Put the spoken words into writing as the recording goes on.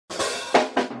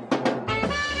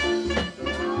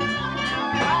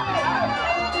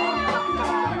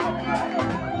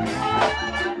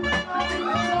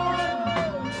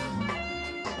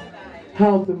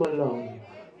help him along.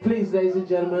 Please, ladies and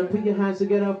gentlemen, put your hands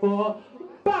together for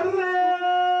Barre!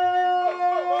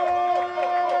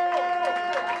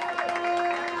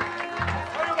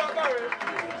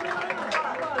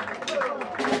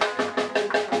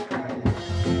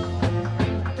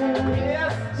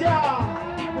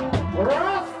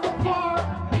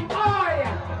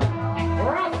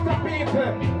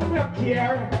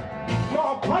 Here, no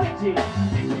apology.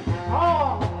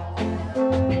 Oh,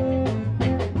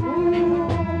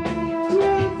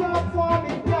 tears are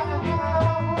falling down.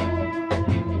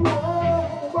 Whoa.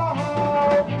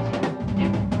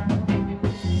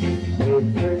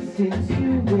 Ever since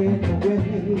you went away,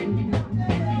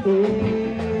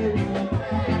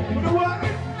 what?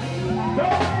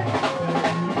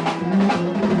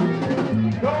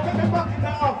 Don't let me back it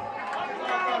off.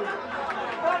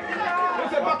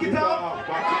 Back it up.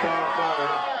 Back it up,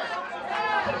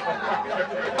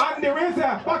 And the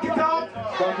razor, back it up.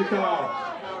 back it up.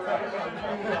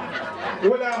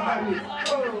 Hold on, honey.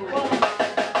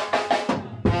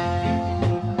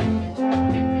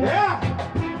 Yeah.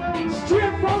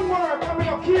 Straight from work, and me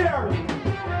not care.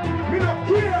 Me not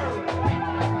care.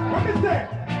 What me say?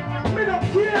 Me not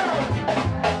care.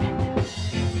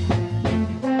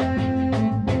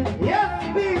 Yes,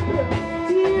 people.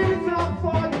 Tears are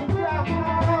falling.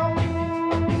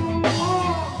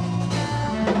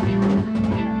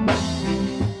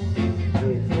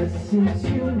 Since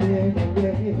you went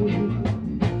away,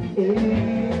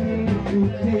 every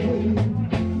day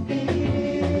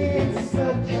it's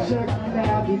such a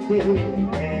cloudy day,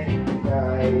 and I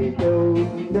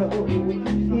don't know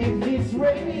if it's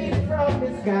rain from the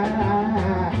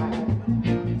sky.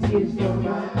 Tears from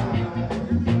my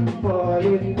eyes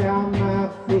falling down my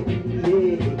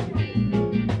face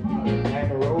and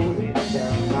rolling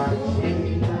down my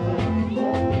cheek.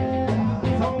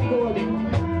 So good.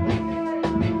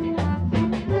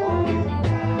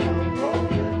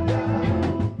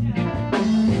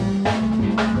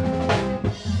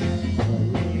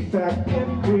 If I can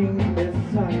bring the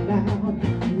sun out,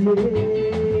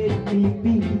 let me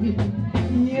be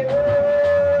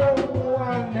your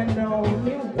one and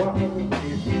only one.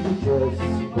 Just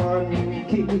one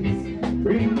kiss,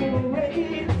 bring the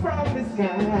rain from the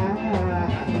sky.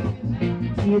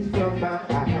 Tears from my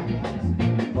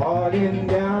eyes, falling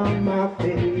down my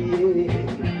face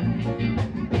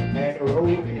and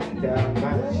rolling down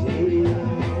my cheek.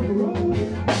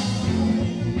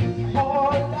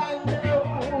 All I know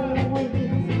is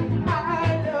I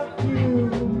love you,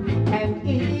 and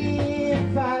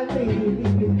if I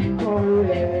live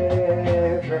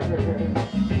forever,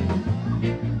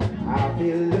 I'll be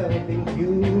loving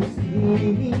you still,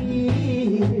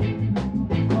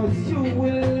 'cause you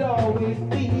will always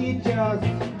be just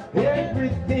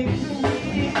everything to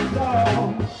me. So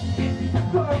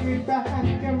hurry back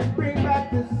and bring back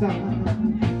the sun.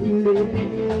 Let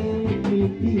me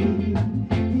be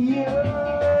your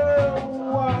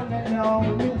one and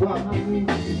only one.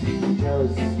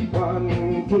 Just one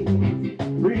kiss,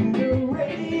 bring the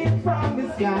rain from the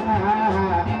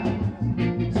sky.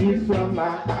 Tears from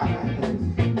my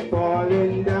eyes,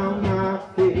 falling down my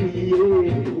face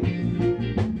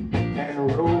and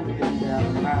rolling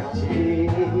down my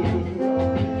cheek.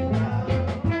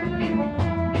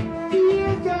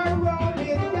 Tears are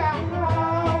rolling down.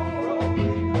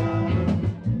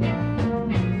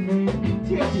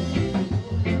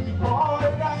 All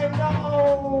I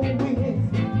know is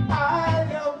I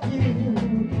love you,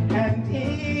 and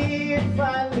if I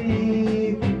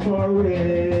live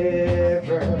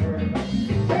forever,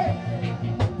 hey,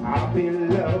 I'll be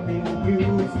loving you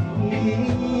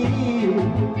still,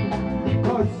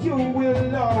 'cause you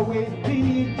will always be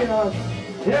just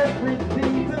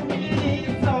everything to me.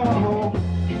 So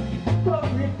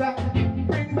hurry back,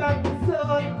 bring back the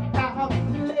sun out,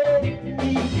 let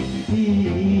me be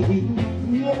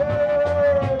your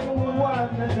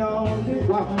one and only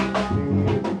one.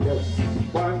 Just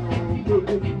one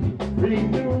kiss, bring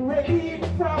the rain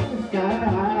from the sky.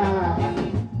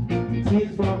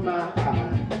 Tears from my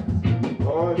eyes,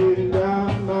 falling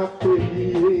down my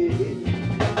face.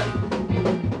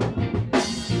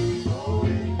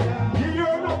 You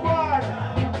hear no one.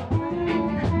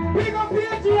 Big up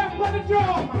PGF for the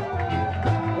drum.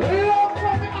 Love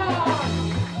from the heart.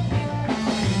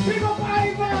 Big up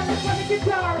Ivan for the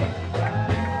guitar.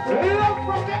 Love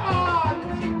from the heart.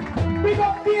 Big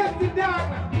up Daisy Dan.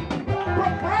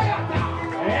 Proprietor.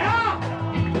 Yeah.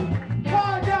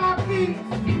 Father Kings.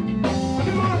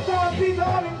 The master of these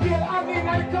Olympian. I mean, I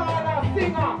call a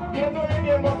singer. You know the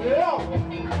name of love.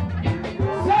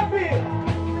 Sabby.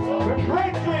 The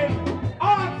brethren.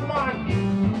 Artsman.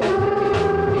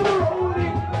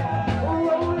 Rolling,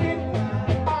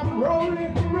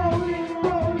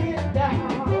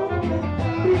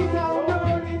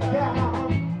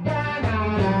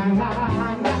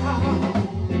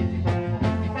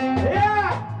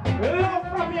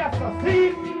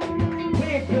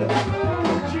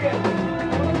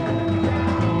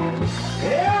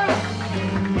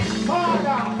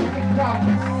 Peter.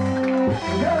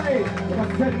 Gary,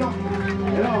 let's send up.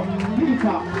 Hello,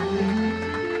 Peter.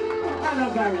 Hello,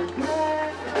 Gary.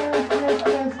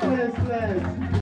 Bless.